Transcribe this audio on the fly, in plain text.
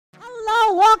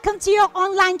welcome to your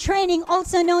online training,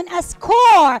 also known as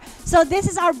CORE. So this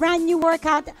is our brand new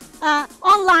workout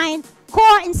online.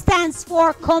 CORE stands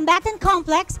for Combat and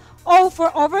Complex, O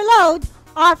for Overload,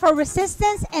 R for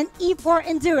Resistance, and E for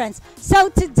Endurance. So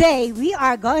today we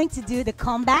are going to do the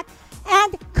Combat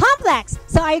and Complex.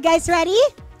 So are you guys ready?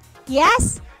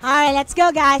 Yes? All right, let's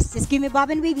go, guys. Just give me bob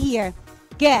and weave here.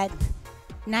 Good.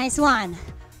 Nice one.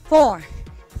 4,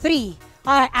 3.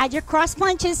 All right, add your cross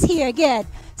punches here. Good.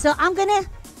 So I'm going to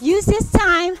use this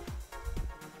time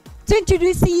to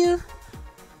introduce to you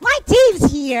my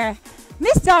teams here.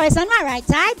 Miss Doris on my right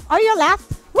side or your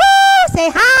left. Woo! Say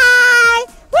hi.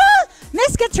 Woo!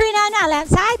 Miss Katrina on our left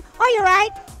side or your right.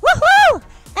 Woohoo!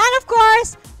 And of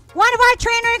course, one of our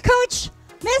trainer and coach,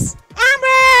 Miss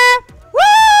Amber.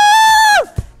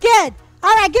 Woo! Good.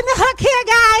 All right, give me a hug here,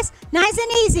 guys. Nice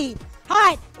and easy. All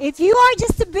right, if you are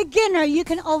just a beginner, you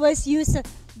can always use a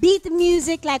beat the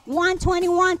music like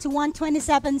 121 to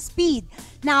 127 speed.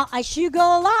 Now, as you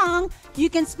go along, you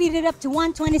can speed it up to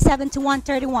 127 to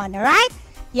 131, all right?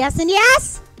 Yes and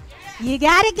yes? Yes. You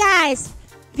got it, guys.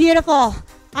 Beautiful. All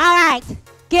right,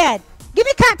 good. Give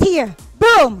me a cut here.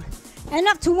 Boom.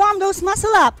 Enough to warm those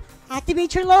muscles up.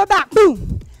 Activate your lower back.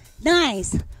 Boom.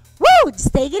 Nice. Woo!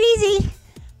 Just take it easy.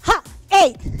 Ha.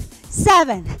 8,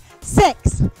 7,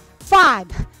 6, 5,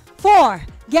 4.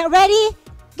 Get ready.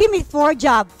 Give me 4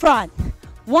 jump. Front.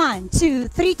 1, 2,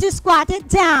 3 to squat it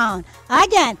down.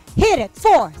 Again. Hit it.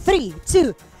 4, 3,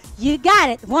 2. You got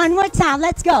it. One more time.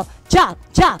 Let's go. Jump,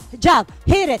 jump, jump.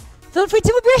 Hit it. Feel free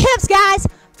to move your hips, guys.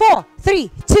 4,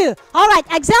 3, 2. All right.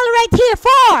 Accelerate here.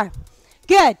 4.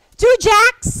 Good. 2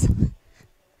 jacks.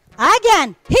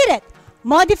 Again. Hit it.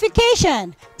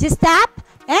 Modification. Just tap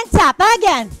and tap.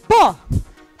 Again. 4.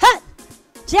 Hut.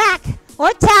 Jack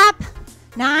or tap.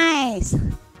 Nice.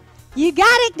 You got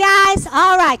it, guys.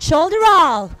 All right, shoulder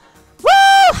roll.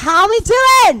 Woo! How we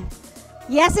doing?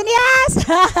 Yes and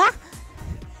yes.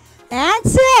 And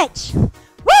switch.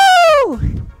 Woo!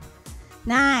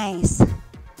 Nice.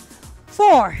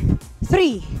 4,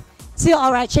 3, 2.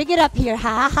 All right, shake it up here.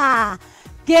 Ha ha.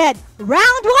 Good.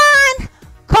 Round 1.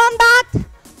 Combat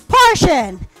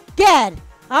portion. Good.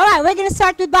 All right, we're gonna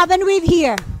start with bob and weave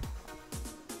here.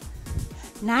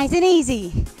 Nice and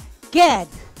easy. Good.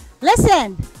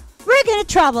 Listen. We're gonna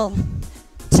travel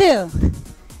 2.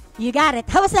 You got it.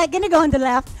 How was that gonna go on the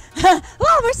left? Well,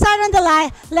 we're starting on the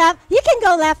left. You can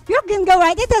go left. You can go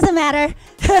right. It doesn't matter.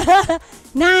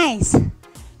 Nice.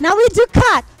 Now we do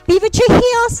cut. Pivot your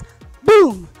heels.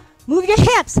 Boom. Move your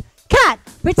hips. Cut.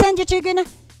 Pretend that you're gonna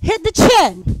hit the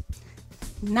chin.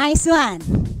 Nice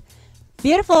one.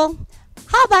 Beautiful.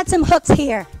 How about some hooks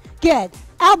here? Good.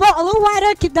 Elbow a little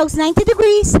wider. Keep those 90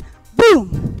 degrees.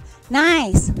 Boom.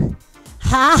 Nice.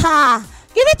 Ha ha.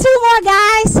 Give me 2 more,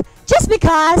 guys. Just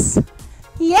because.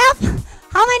 Yep.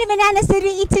 How many bananas did we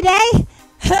eat today?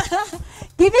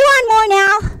 Give me 1 more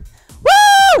now.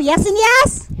 Woo! Yes and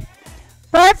yes?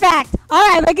 Perfect. All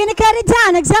right, we're going to cut it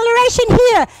down. Acceleration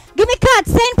here. Give me cut.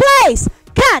 Stay in place.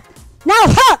 Cut. Now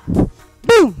hook.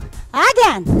 Boom.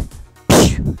 Again.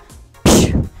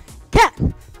 Cut.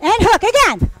 And hook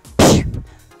again.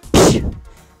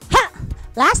 Ha.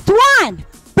 Last one.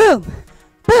 Boom.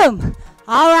 Boom.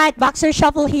 All right, boxer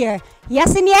shuffle here.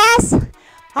 Yes and yes?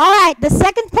 All right, the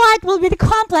second part will be the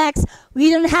complex. We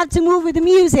don't have to move with the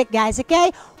music, guys,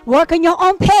 okay? Work on your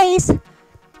own pace.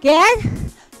 Good?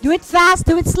 Do it fast,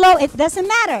 do it slow. It doesn't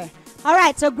matter. All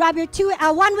right, so grab your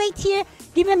 1 weight here.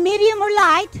 Give me medium or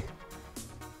light.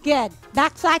 Good.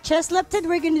 Back flat, chest lifted.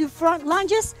 We're going to do front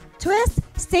lunges, twist.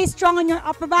 Stay strong on your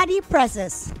upper body,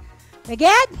 presses. We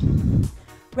good?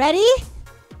 Ready?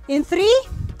 In 3,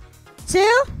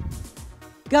 2,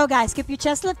 go, guys. Keep your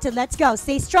chest lifted. Let's go.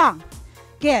 Stay strong.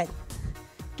 Good.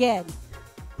 Good.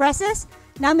 Presses.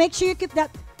 Now make sure you keep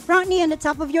that front knee on the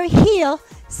top of your heel.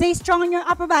 Stay strong on your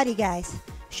upper body, guys.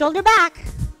 Shoulder back.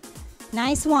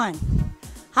 Nice one.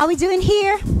 How we doing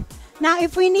here? Now,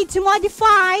 if we need to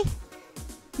modify,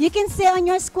 you can stay on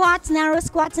your squats, narrow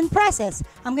squats, and presses.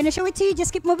 I'm going to show it to you.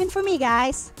 Just keep moving for me,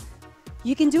 guys.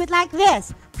 You can do it like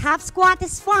this. Half squat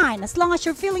is fine. As long as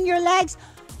you're feeling your legs,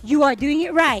 you are doing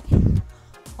it right.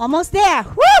 Almost there.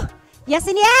 Woo! Yes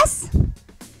and yes?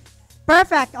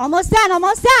 Perfect. Almost done.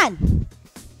 Almost done.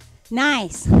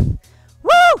 Nice.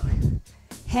 Woo!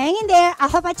 Hang in there. I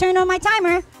hope I turned on my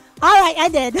timer. All right, I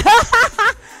did.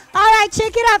 All right,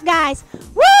 shake it up, guys.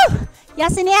 Woo!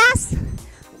 Yes and yes?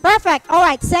 Perfect. All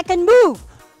right, second move.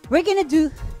 We're going to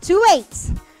do 2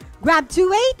 weights. Grab 2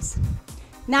 weights.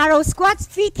 Narrow squats,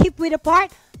 feet hip width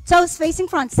apart, toes facing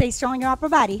front. Stay strong in your upper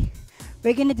body.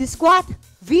 We're going to do squat,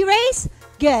 V-raise.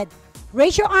 Good.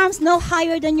 Raise your arms no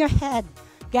higher than your head.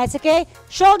 Guys, okay?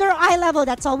 Shoulder, eye level,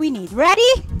 that's all we need.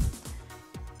 Ready?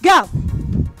 Go.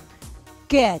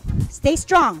 Good. Stay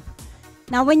strong.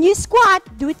 Now, when you squat,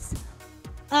 do it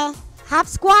half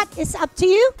squat. Is up to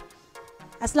you.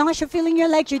 As long as you're feeling your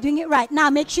legs, you're doing it right. Now,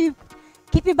 make sure you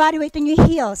keep your body weight on your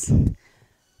heels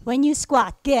when you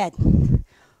squat. Good.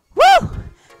 Woo!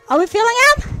 Are we feeling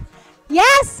them?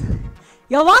 Yes?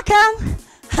 You're welcome.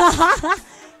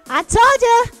 I told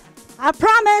you. I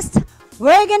promised.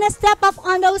 We're going to step up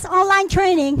on those online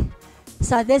training.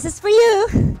 So this is for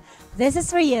you. This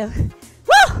is for you.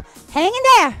 Woo! Hang in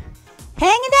there.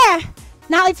 Hang in there.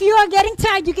 Now, if you are getting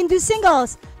tired, you can do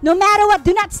singles. No matter what,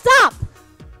 do not stop.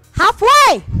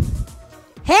 Halfway.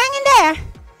 Hang in there.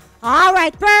 All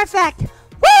right, perfect.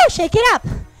 Woo! Shake it up.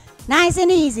 Nice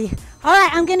and easy. All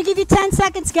right, I'm going to give you 10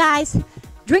 seconds, guys.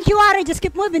 Drink your water. Just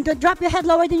keep moving. Don't drop your head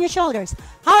lower than your shoulders.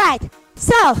 All right.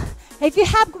 So, if you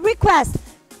have requests,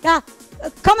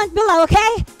 comment below,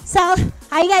 okay? So,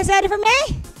 are you guys ready for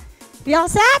me? You all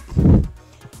set?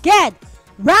 Good.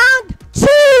 Round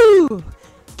 2.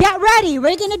 Get ready.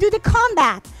 We're going to do the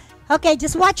combat. Okay,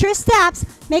 just watch your steps.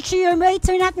 Make sure your weights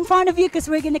are not in front of you because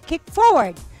we're going to kick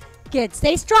forward. Good.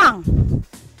 Stay strong.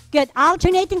 Good.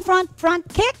 Alternating front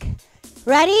kick.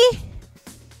 Ready?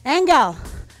 And go.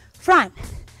 Front,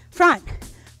 front,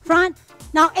 front.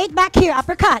 Now 8 back here.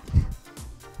 Uppercut.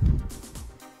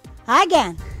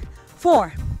 Again.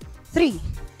 4, 3,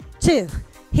 2.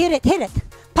 Hit it, hit it.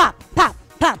 Pop, pop,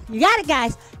 pop. You got it,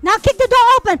 guys. Now kick the door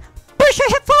open. Push your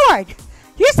hip forward.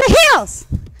 Use the heels.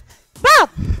 Pop.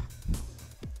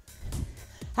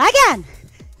 Again.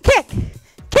 Kick,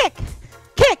 kick,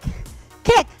 kick,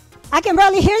 kick. I can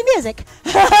barely hear the music.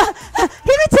 Give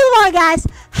me 2 more, guys.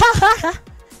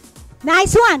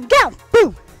 Nice one. Go.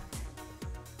 Boom.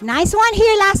 Nice one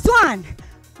here. Last one.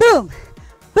 Boom,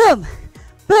 boom,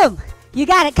 boom. You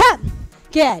got it. Come.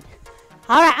 Good.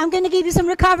 All right. I'm going to give you some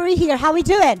recovery here. How we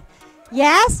doing?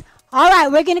 Yes? All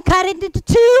right. We're going to cut it into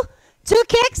two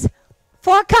kicks,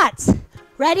 4 cuts.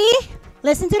 Ready?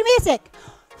 Listen to the music.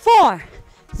 4,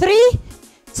 3,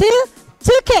 2,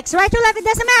 2 kicks. Right or left, it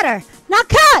doesn't matter. Now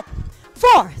cut.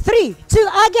 4, 3, 2,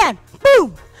 again.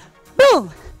 Boom,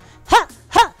 boom. Ha,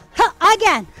 ha, ha,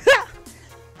 again. Ha,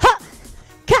 ha.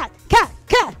 Cut, cut,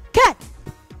 cut, cut.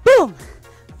 Boom,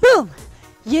 boom.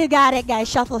 You got it, guys.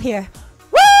 Shuffle here.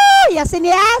 Woo! Yes and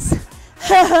yes.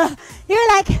 You're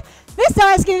like, this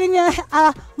star is giving me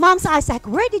a mom's eyes like,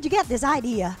 where did you get this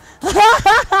idea? All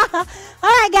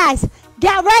right, guys.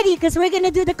 Get ready because we're going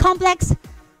to do the complex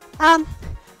part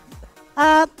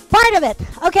of it.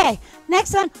 Okay.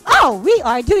 Next one. Oh, we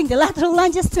are doing the lateral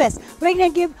lunges twist. We're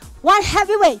going to give 1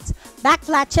 heavy weight. Back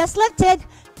flat, chest lifted.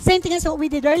 Same thing as what we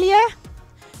did earlier.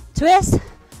 Twist.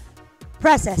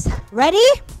 Presses. Ready?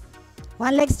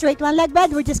 1 leg straight, 1 leg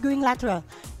bend. We're just going lateral.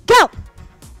 Go.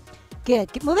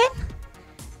 Good. Keep moving.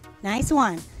 Nice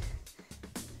one.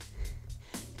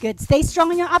 Good. Stay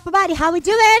strong in your upper body. How we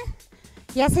doing?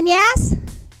 Yes and yes?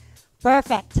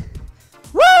 Perfect.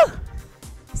 Woo!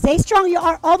 Stay strong. You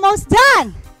are almost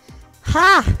done.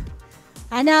 Ha!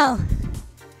 I know.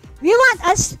 We want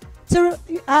us to.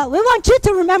 We want you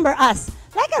to remember us.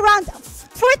 Like around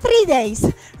for 3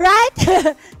 days,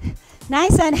 right?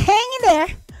 Nice and hang in there.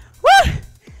 Woo!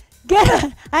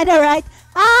 Good. I know, right?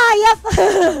 Ah, yep.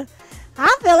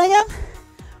 I'm feeling them.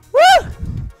 Woo!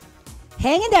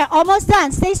 Hang in there. Almost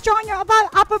done. Stay strong in your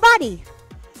upper body.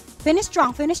 Finish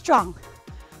strong. Finish strong.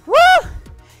 Woo!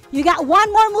 You got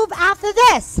 1 more move after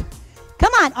this.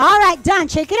 Come on. All right, done.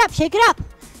 Shake it up. Shake it up.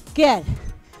 Good.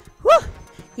 Woo!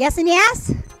 Yes and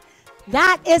yes?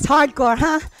 That is hardcore,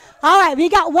 huh? All right, we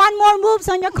got 1 more moves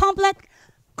on your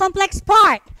complex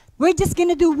part. We're just going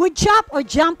to do wood chop or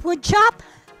jump wood chop,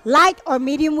 light or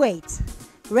medium weights.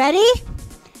 Ready?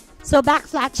 So back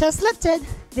flat, chest lifted.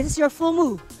 This is your full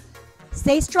move.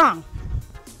 Stay strong.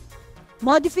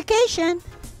 Modification.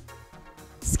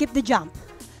 Skip the jump.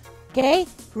 Okay?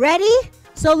 Ready?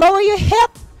 So lower your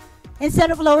hip instead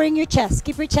of lowering your chest.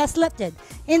 Keep your chest lifted.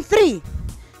 In 3,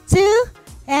 2,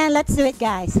 and let's do it,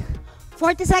 guys.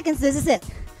 40 seconds. This is it.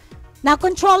 Now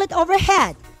control it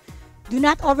overhead. Do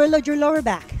not overload your lower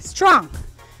back. Strong.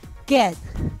 Good.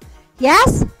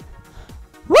 Yes?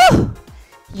 Woo!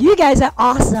 You guys are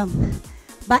awesome.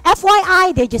 But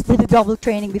FYI, they just did a double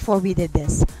training before we did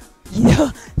this.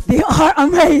 Yeah, they are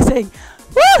amazing.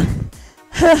 Woo!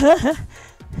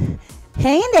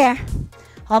 Hang in there.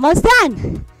 Almost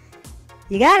done.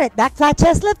 You got it. Back flat,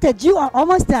 chest lifted. You are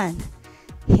almost done.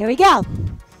 Here we go.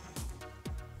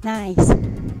 Nice.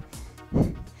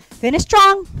 Finish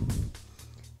strong.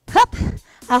 Hup.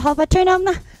 I hope I turn on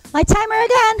my timer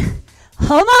again.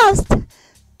 Almost.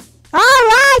 All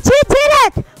right, you did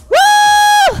it.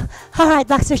 All right,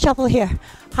 boxer shuffle here.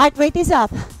 Heart rate is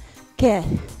up. Good.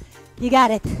 You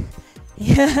got it.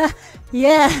 Yeah.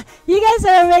 Yeah. You guys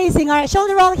are amazing. All right,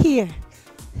 shoulder roll here.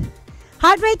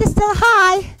 Heart rate is still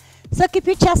high, so keep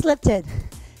your chest lifted.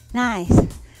 Nice.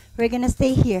 We're going to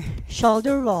stay here.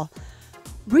 Shoulder roll.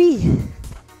 Breathe.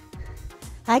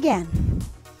 Again.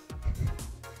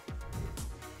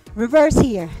 Reverse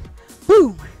here.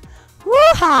 Boom.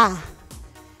 Woo-ha.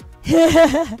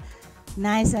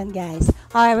 Nice one, guys.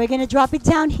 All right, we're going to drop it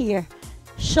down here.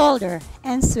 Shoulder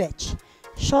and switch.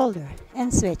 Shoulder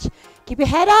and switch. Keep your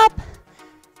head up.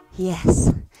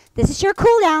 Yes. This is your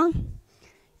cool down.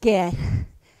 Good.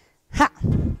 Ha.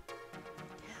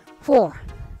 4.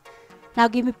 Now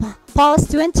give me pause.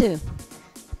 2 and 2.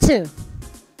 2.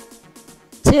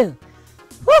 2.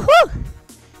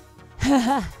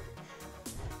 Woohoo!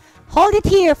 Hold it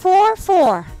here. 4,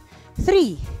 4.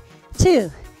 3,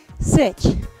 2. Switch.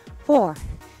 4,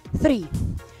 3.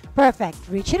 Perfect.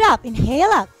 Reach it up.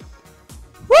 Inhale up.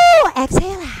 Woo!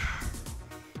 Exhale out.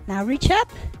 Now reach up.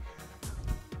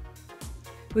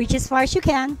 Reach as far as you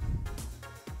can.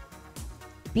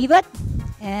 Pivot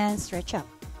and stretch up.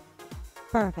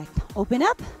 Perfect. Open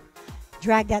up.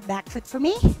 Drag that back foot for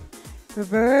me.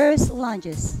 Reverse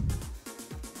lunges.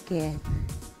 Good.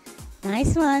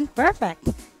 Nice one. Perfect.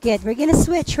 Good. We're going to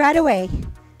switch right away.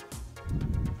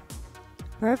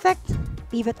 Perfect.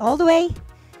 Pivot all the way.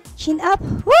 Chin up.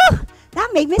 Woo!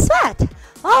 That made me sweat.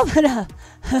 Open up.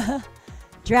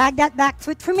 Drag that back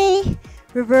foot for me.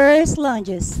 Reverse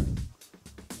lunges.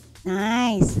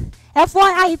 Nice.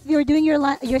 F1I, if you're doing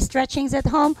your stretchings at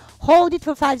home, hold it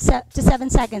for 5 to 7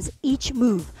 seconds each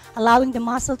move, allowing the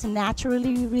muscle to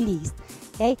naturally release.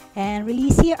 Okay, and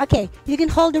release here. Okay, you can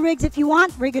hold the rigs if you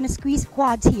want. We're going to squeeze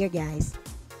quads here, guys.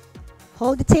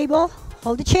 Hold the table,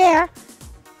 hold the chair.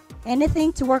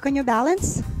 Anything to work on your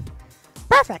balance.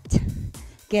 Perfect.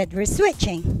 Good, we're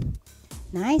switching.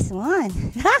 Nice one.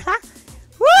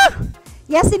 Woo!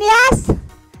 Yes and yes.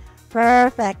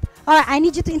 Perfect. All right, I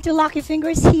need you to interlock your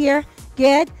fingers here.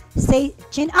 Good. Stay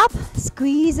chin up,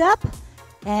 squeeze up,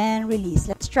 and release.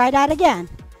 Let's try that again.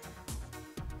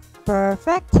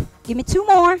 Perfect. Give me 2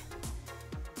 more.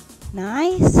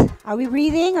 Nice. Are we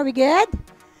breathing? Are we good?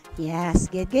 Yes.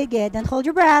 Good, good, good. Don't hold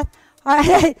your breath. All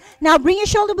right. Now bring your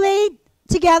shoulder blade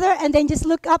together and then just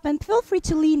look up and feel free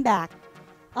to lean back.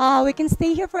 Oh, we can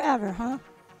stay here forever,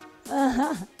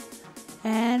 huh?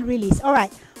 And release. All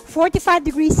right. 45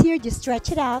 degrees here. Just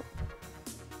stretch it out.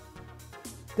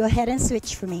 Go ahead and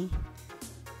switch for me.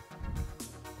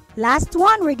 Last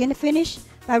one. We're going to finish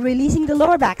by releasing the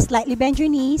lower back. Slightly bend your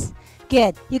knees.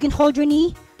 Good. You can hold your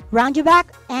knee, round your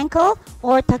back, ankle,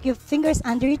 or tuck your fingers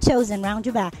under your toes and round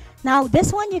your back. Now,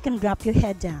 this one, you can drop your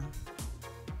head down.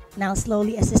 Now,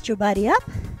 slowly assist your body up.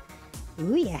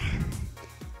 Ooh, yeah.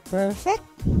 Perfect.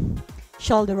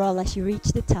 Shoulder roll as you reach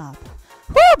the top.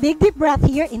 Woo! Big, deep breath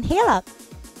here. Inhale up.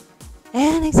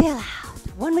 And exhale out.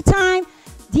 One more time.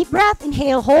 Deep breath.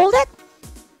 Inhale. Hold it.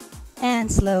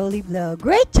 And slowly blow.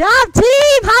 Great job,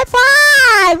 team. High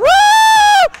five. Woo!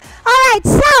 All right,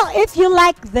 so if you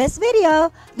like this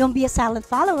video, don't be a silent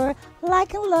follower.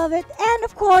 Like and love it. And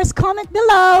of course, comment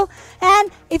below.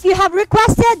 And if you have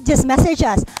requested, just message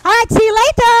us. All right, see you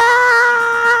later.